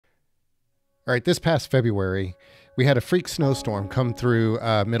All right, this past February, we had a freak snowstorm come through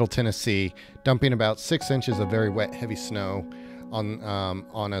Middle Tennessee, dumping about 6 inches of very wet, heavy snow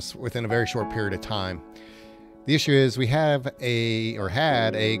on us within a very short period of time. The issue is we had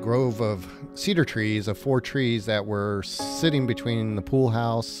a grove of cedar trees, of 4 trees that were sitting between the pool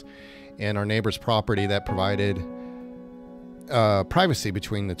house and our neighbor's property that provided privacy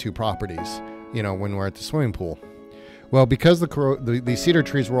between the two properties, you know, when we're at the swimming pool. Well, because the cedar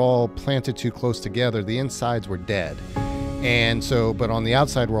trees were all planted too close together, the insides were dead. And so, but on the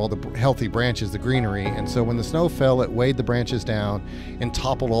outside were all the healthy branches, the greenery. And so when the snow fell, it weighed the branches down and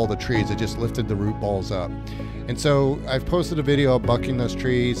toppled all the trees. It just lifted the root balls up. And so I've posted a video of bucking those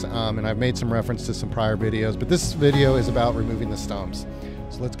trees, and I've made some reference to some prior videos, but this video is about removing the stumps.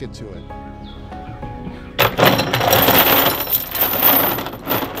 So let's get to it.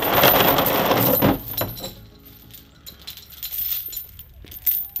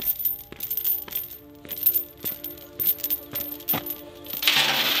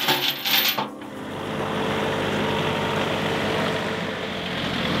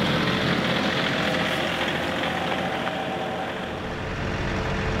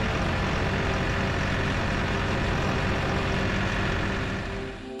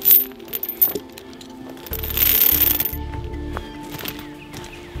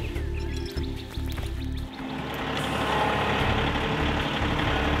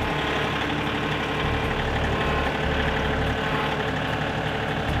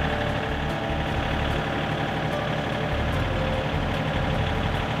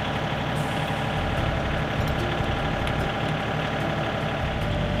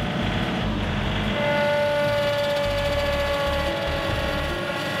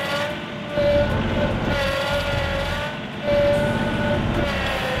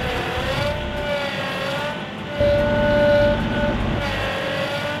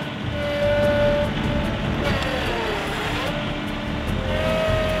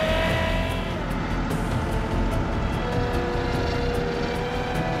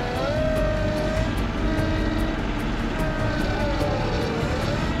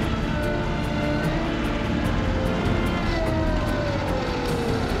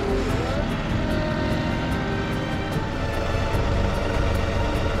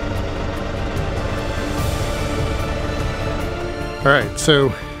 All right,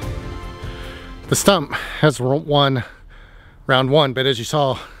 so the stump has won round one, but as you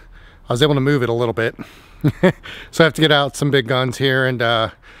saw, I was able to move it a little bit. So I have to get out some big guns here and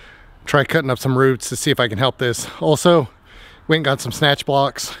try cutting up some roots to see if I can help this. Also, went and got some snatch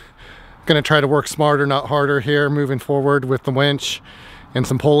blocks. Gonna try to work smarter, not harder here, moving forward with the winch and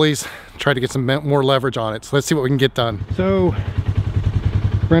some pulleys. Try to get some more leverage on it. So let's see what we can get done. So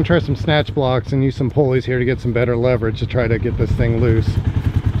we're gonna try some snatch blocks and use some pulleys here to get some better leverage to try to get this thing loose.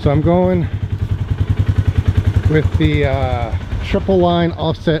 So I'm going with the triple line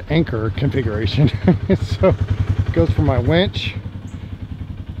offset anchor configuration. So it goes from my winch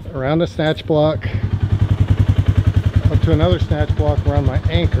around the snatch block up to another snatch block around my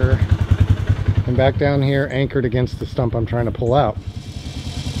anchor and back down here anchored against the stump I'm trying to pull out.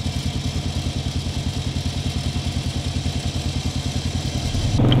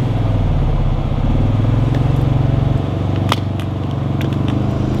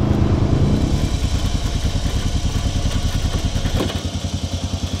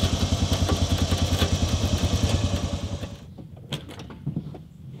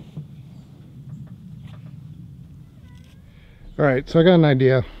 All right, so I got an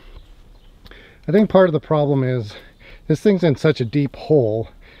idea. I think part of the problem is this thing's in such a deep hole,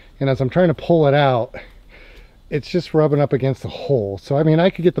 and as I'm trying to pull it out, it's just rubbing up against the hole. So I mean, I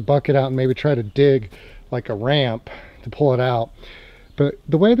could get the bucket out and maybe try to dig like a ramp to pull it out. But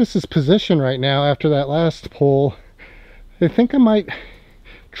the way this is positioned right now after that last pull, I think I might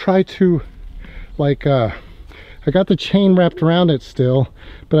try to like, I got the chain wrapped around it still,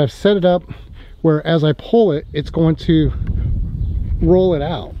 but I've set it up where as I pull it, it's going to roll it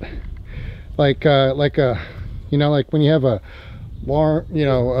out like a, you know, like when you have a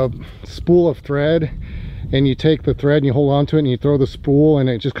spool of thread and you take the thread and you hold on to it and you throw the spool and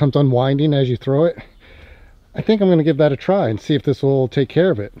it just comes unwinding as you throw it. I think I'm going to give that a try and see if this will take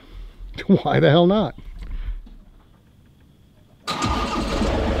care of it. Why the hell not?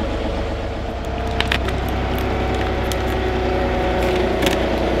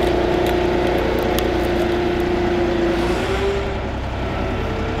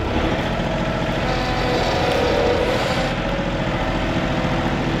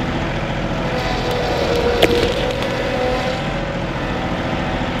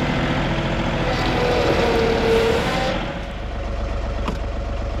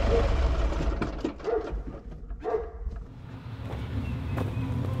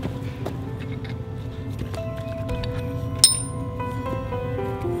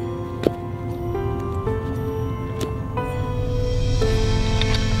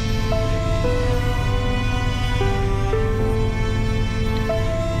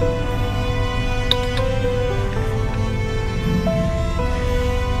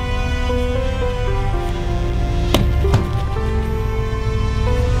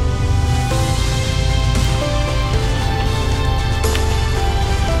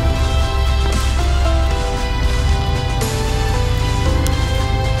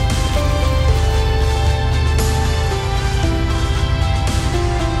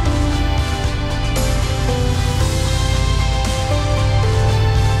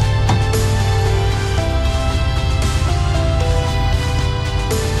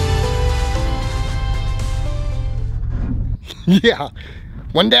 Yeah,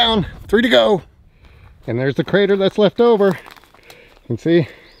 1 down, 3 to go. And there's the crater that's left over. You can see,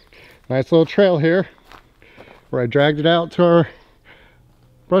 nice little trail here where I dragged it out to our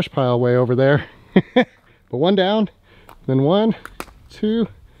brush pile way over there. But 1 down, then 1, 2,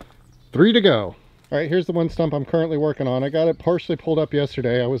 3 to go. All right, here's the one stump I'm currently working on. I got it partially pulled up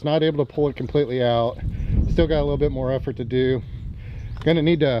yesterday. I was not able to pull it completely out. Still got a little bit more effort to do. Gonna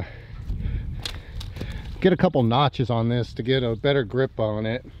need to get a couple notches on this to get a better grip on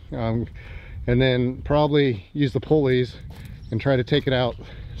it. And then probably use the pulleys and try to take it out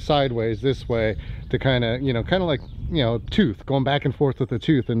sideways this way to kind of, you know, like, you know, tooth, going back and forth with the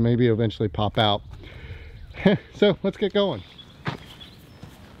tooth and maybe eventually pop out. So let's get going.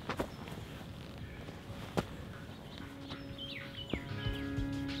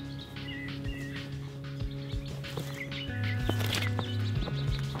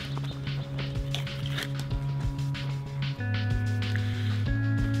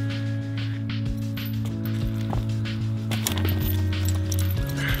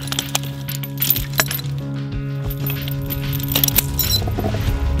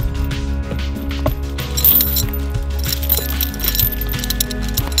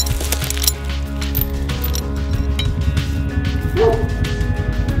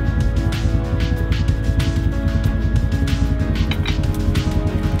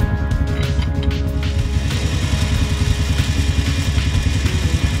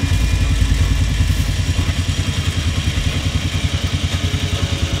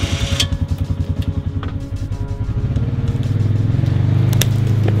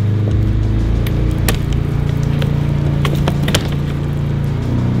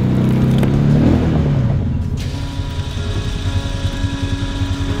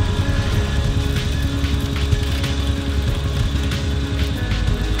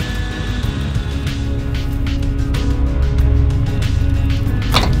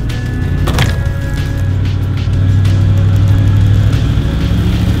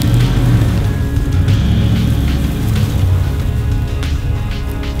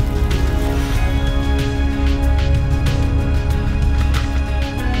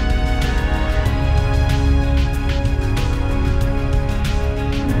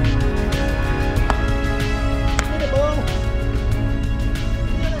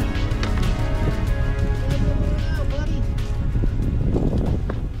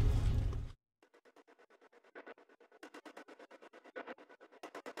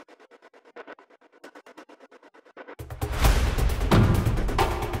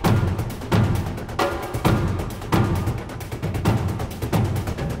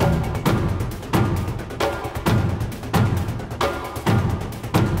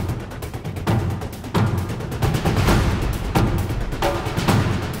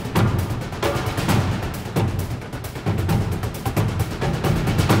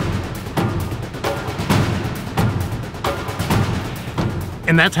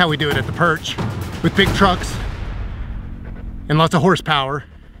 And that's how we do it at the Perch, with big trucks and lots of horsepower.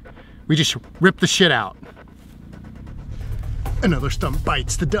 We just rip the shit out. Another stump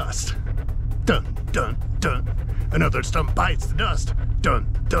bites the dust. Dun, dun, dun. Another stump bites the dust. Dun,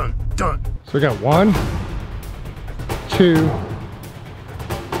 dun, dun. So we got 1, 2,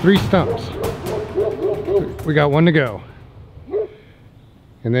 3 stumps. We got 1 to go.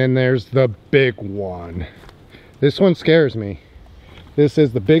 And then there's the big one. This one scares me. This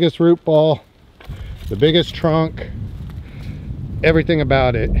is the biggest root ball, the biggest trunk. Everything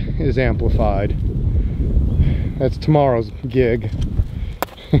about it is amplified. That's tomorrow's gig.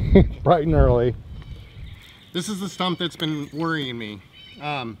 Bright and early. This is the stump that's been worrying me,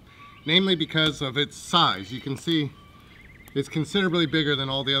 namely because of its size. You can see it's considerably bigger than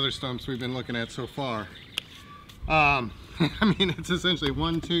all the other stumps we've been looking at so far. I mean, it's essentially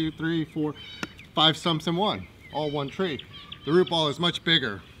 1, 2, 3, 4, 5 stumps in one, all one tree. The root ball is much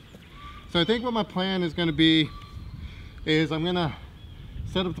bigger. So I think what my plan is going to be is I'm going to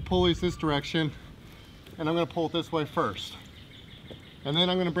set up the pulleys this direction and I'm going to pull it this way first. And then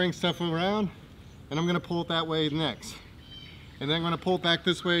I'm going to bring stuff around and I'm going to pull it that way next. And then I'm going to pull it back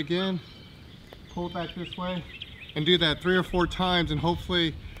this way again, pull it back this way, and do that 3 or 4 times. And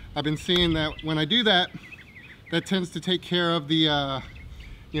hopefully I've been seeing that when I do that, that tends to take care of the,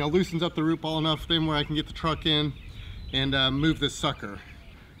 loosens up the root ball enough then where I can get the truck in and move this sucker.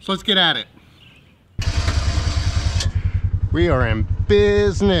 So let's get at it. We are in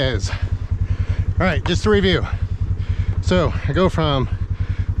business. All right, just to review. So I go from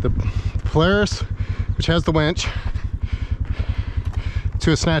the Polaris, which has the winch,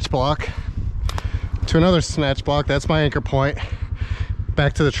 to a snatch block, to another snatch block, that's my anchor point,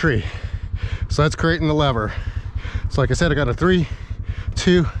 back to the tree. So that's creating the lever. So like I said, I got a 3,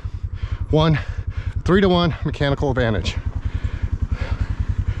 2, 1, 3-to-1 mechanical advantage.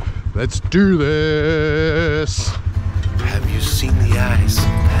 Let's do this. Have you seen the eyes of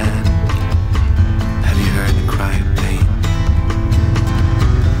Pan? Have you heard the cry of pain?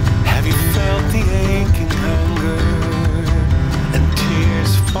 Have you felt the aching hunger and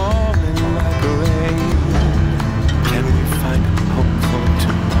tears falling like rain? Can we find hope for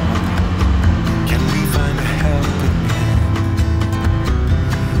tomorrow? Can we find a help again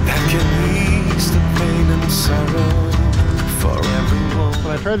that can ease the pain and sorrow for everyone?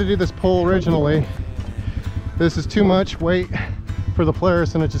 When I tried to do this pull originally, this is too much weight for the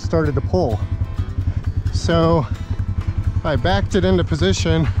Polaris and it just started to pull. So I backed it into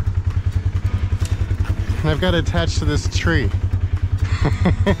position and I've got it attached to this tree.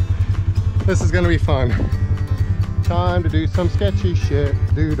 This is gonna be fun. Time to do some sketchy shit.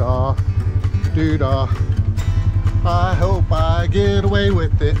 Doo-dah, doo-dah. I hope I get away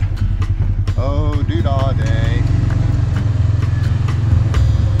with it. Oh, doo-dah day.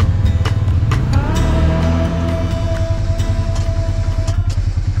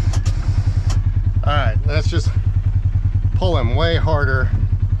 Alright, let's just pull him way harder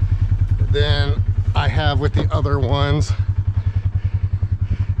than I have with the other ones.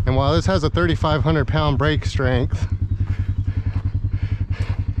 And while this has a 3,500 pound brake strength,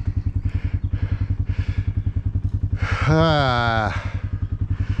 alright,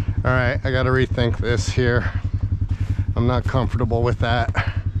 I gotta rethink this here. I'm not comfortable with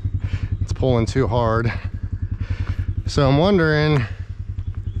that. It's pulling too hard. So I'm wondering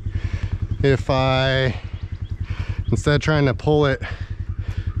if I, instead of trying to pull it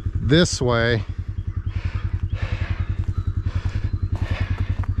this way,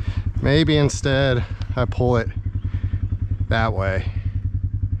 maybe instead I pull it that way.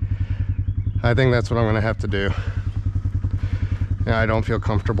 I think that's what I'm gonna have to do. Yeah, I don't feel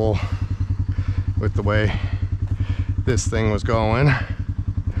comfortable with the way this thing was going.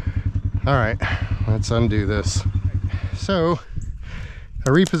 All right, let's undo this. So I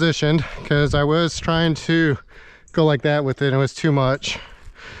repositioned because I was trying to go like that with it and it was too much,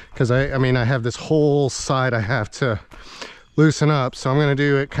 because I mean I have this whole side I have to loosen up, so I'm going to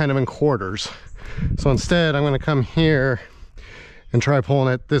do it kind of in quarters. So instead I'm going to come here and try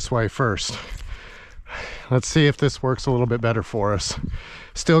pulling it this way first. Let's see if this works a little bit better for us.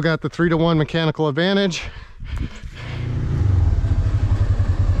 Still got the 3-to-1 mechanical advantage.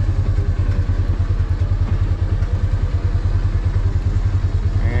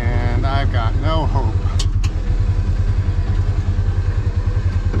 I've got no hope.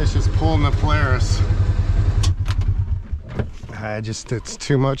 It's just pulling the Polaris. It's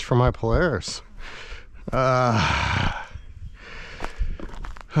too much for my Polaris.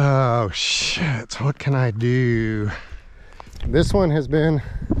 Oh shit, what can I do? This one has been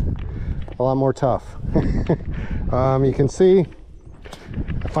a lot more tough. You can see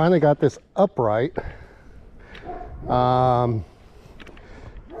I finally got this upright.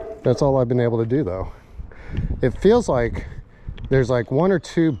 That's all I've been able to do though. It feels like there's like 1 or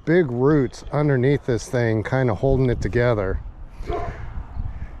 2 big roots underneath this thing kind of holding it together.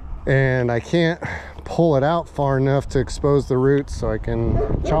 And I can't pull it out far enough to expose the roots so I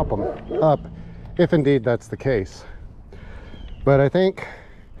can chop them up, if indeed that's the case. But I think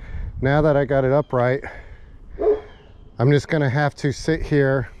now that I got it upright, I'm just gonna have to sit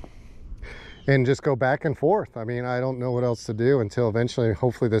here and just go back and forth. I mean, I don't know what else to do until eventually,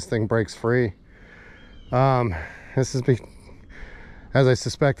 hopefully this thing breaks free. This is, as I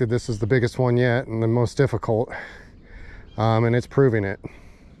suspected, this is the biggest one yet and the most difficult. And it's proving it.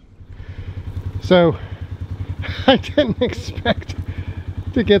 So, I didn't expect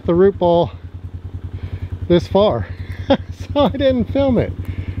to get the root ball this far. So I didn't film it.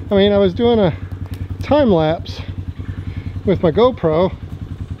 I mean, I was doing a time lapse with my GoPro,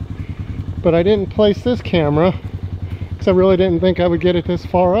 but I didn't place this camera because I really didn't think I would get it this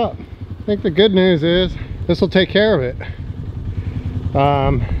far up. I think the good news is this will take care of it.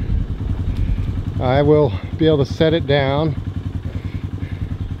 I will be able to set it down,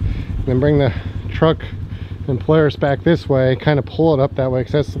 then bring the truck and Polaris back this way, kind of pull it up that way,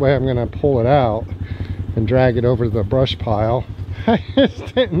 because that's the way I'm going to pull it out and drag it over to the brush pile. I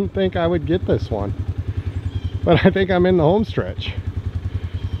just didn't think I would get this one, but I think I'm in the home stretch.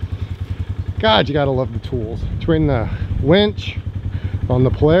 God, you gotta love the tools. Between the winch on the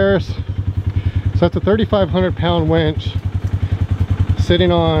Polaris, so that's a 3,500 pound winch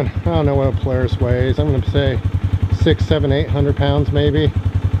sitting on, I don't know what a Polaris weighs, I'm gonna say 600, 700, 800 pounds maybe,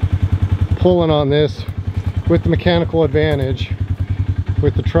 pulling on this with the mechanical advantage,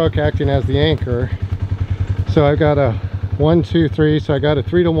 with the truck acting as the anchor. So I got a 1, 2, 3, so I got a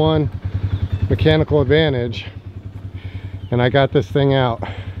 3-to-1 mechanical advantage, and I got this thing out.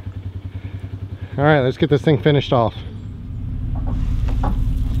 All right, let's get this thing finished off.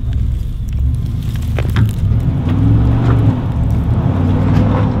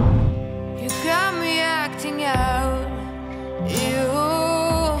 You got me acting out, you.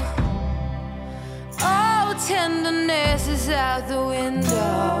 Oh, tenderness is out the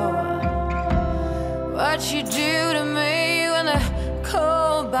window. What you do to me when the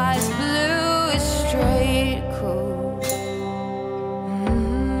cold bites blue is straight cool.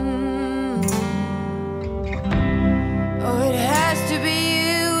 Oh, it has to be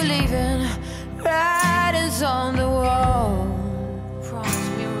you leaving writings on the wall.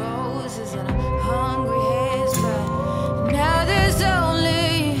 Promised me roses and a hungry haze, but now there's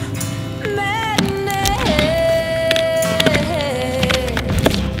only madness.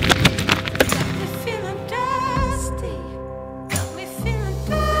 Got me feeling dusty. Got me feeling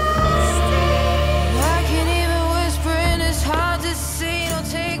dusty. I can't even whisper and it's hard to see. Don't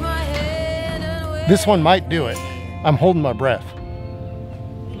take my hand away. This one might do it. I'm holding my breath.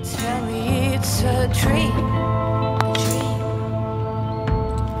 Tell me it's a dream,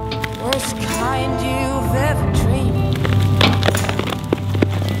 worst kind you've ever dreamed.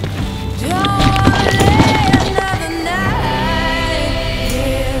 Don't wanna lay another night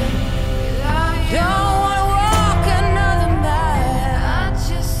here. Don't wanna walk another mile. I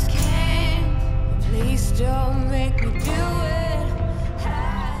just can't. Please don't make me do it.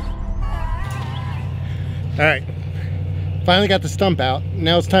 All right, finally got the stump out.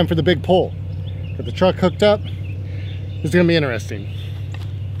 Now it's time for the big pull. Got the truck hooked up. This is gonna be interesting.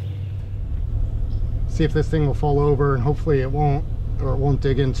 See if this thing will fall over, and hopefully it won't, or it won't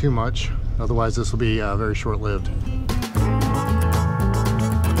dig in too much. Otherwise this will be very short-lived.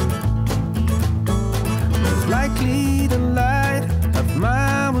 It's likely the light of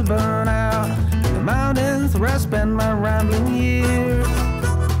mine will burn out in the mountains where I spend my rambling years.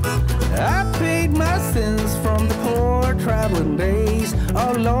 I paid my sins from the poor traveling days.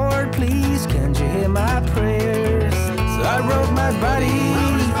 Oh Lord, please, can't you hear my prayers? So I rode my body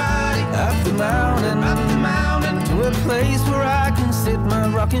up the mountain to a place where I can sit my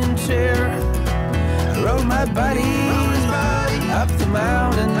rocking chair. I rode my body up the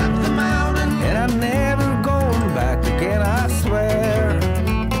mountain, and I'm never going back again, I swear.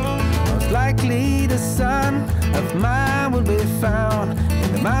 Most likely the son of mine will be found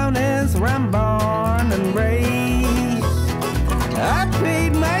in the mountains where I'm born and raised. I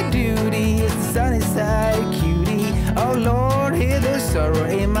paid my duty as the sunny side cutie. Oh Lord, hear the sorrow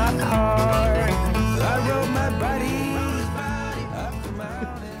in my heart. So I rode my body up the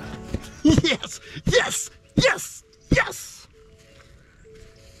mountain. Yes, yes, yes, yes!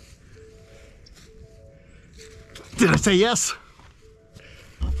 Did I say yes?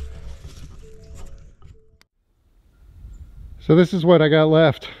 So this is what I got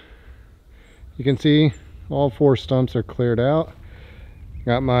left. You can see all 4 stumps are cleared out.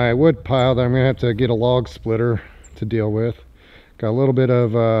 Got my wood pile that I'm gonna have to get a log splitter to deal with. Got a little bit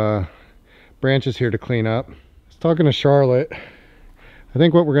of branches here to clean up. I was talking to Charlotte. I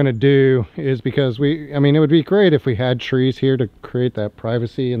think what we're gonna do is, because I mean, it would be great if we had trees here to create that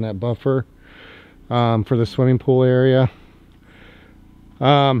privacy and that buffer for the swimming pool area.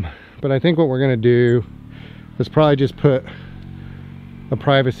 But I think what we're gonna do is probably just put a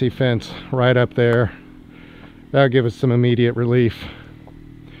privacy fence right up there. That'll give us some immediate relief.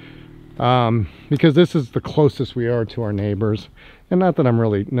 Because this is the closest we are to our neighbors. And not that I'm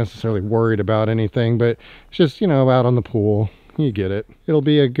really necessarily worried about anything, but it's just, you know, out on the pool. You get it. That'll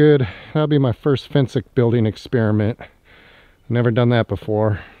be my first fence building experiment. Never done that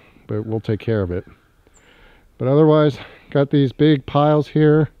before, but we'll take care of it. But otherwise, got these big piles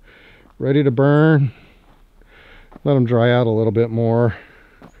here, ready to burn. Let them dry out a little bit more.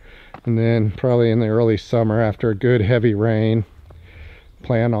 And then probably in the early summer, after a good heavy rain,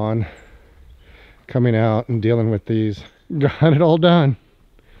 plan on coming out and dealing with these. Got it all done.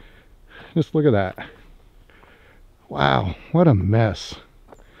 Just look at that. Wow, what a mess.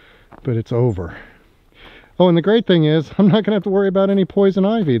 But it's over. Oh, and the great thing is, I'm not gonna have to worry about any poison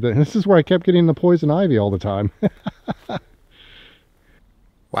ivy. This is where I kept getting the poison ivy all the time.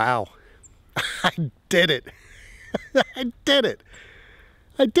 Wow. I did it. I did it.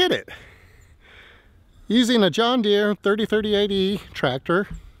 I did it. Using a John Deere 3038E tractor,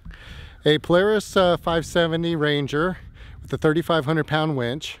 a Polaris 570 Ranger with a 3,500 pound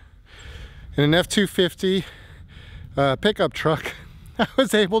winch, and an F-250 pickup truck, I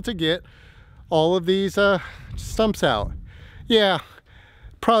was able to get all of these stumps out. Yeah,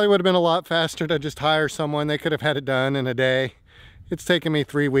 Probably would have been a lot faster to just hire someone. They could have had it done in a day. It's taken me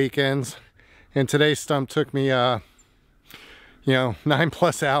 3 weekends, and today's stump took me, you know,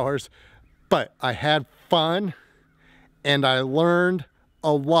 9+ hours. But I had fun, and I learned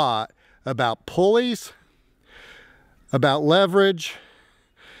a lot about pulleys, about leverage,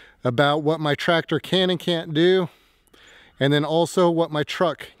 about what my tractor can and can't do, and then also what my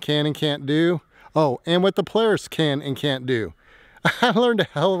truck can and can't do. Oh, and what the Polaris can and can't do. I learned a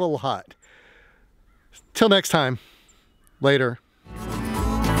hell of a lot. Till next time, later.